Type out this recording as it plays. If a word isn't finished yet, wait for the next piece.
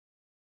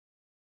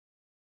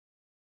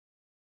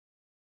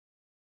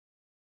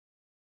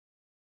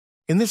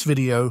In this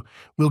video,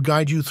 we'll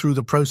guide you through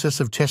the process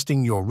of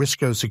testing your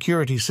RISCO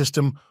security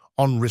system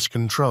on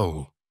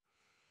RISControl.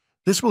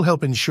 This will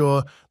help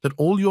ensure that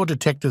all your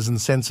detectors and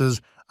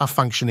sensors are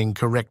functioning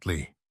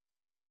correctly.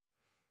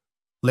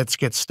 Let's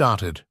get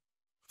started.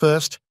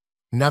 First,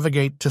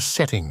 navigate to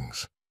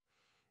Settings.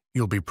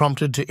 You'll be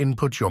prompted to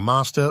input your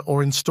master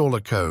or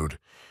installer code.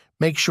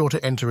 Make sure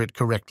to enter it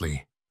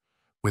correctly.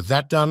 With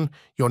that done,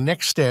 your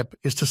next step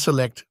is to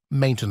select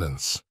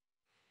Maintenance.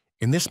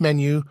 In this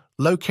menu,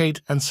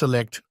 locate and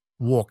select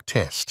Walk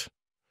Test.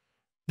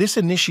 This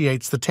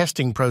initiates the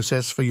testing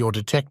process for your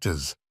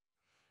detectors.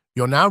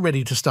 You're now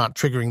ready to start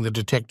triggering the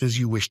detectors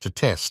you wish to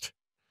test.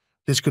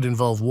 This could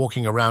involve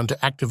walking around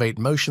to activate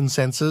motion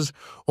sensors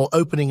or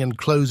opening and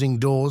closing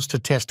doors to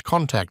test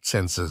contact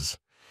sensors.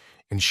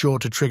 Ensure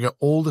to trigger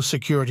all the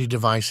security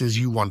devices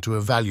you want to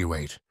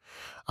evaluate.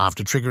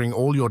 After triggering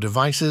all your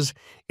devices,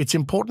 it's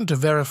important to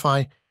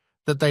verify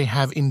that they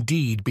have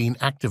indeed been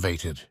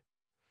activated.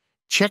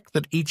 Check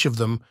that each of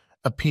them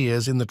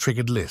appears in the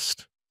triggered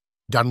list.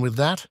 Done with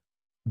that?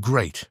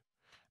 Great.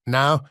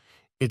 Now,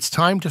 it's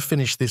time to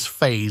finish this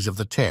phase of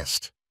the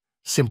test.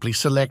 Simply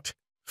select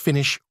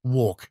Finish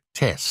Walk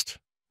Test.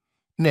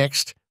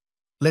 Next,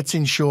 let's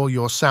ensure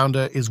your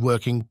sounder is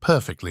working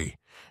perfectly.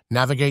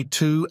 Navigate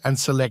to and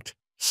select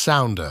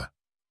Sounder.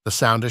 The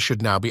sounder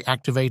should now be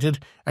activated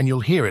and you'll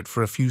hear it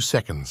for a few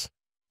seconds.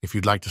 If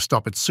you'd like to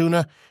stop it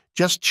sooner,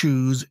 just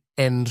choose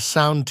End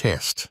Sound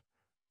Test.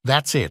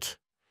 That's it.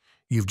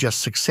 You've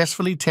just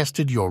successfully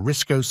tested your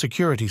RISCO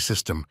security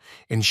system,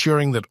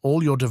 ensuring that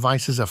all your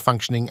devices are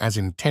functioning as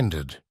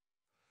intended.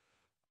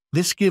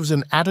 This gives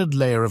an added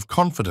layer of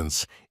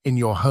confidence in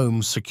your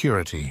home's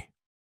security.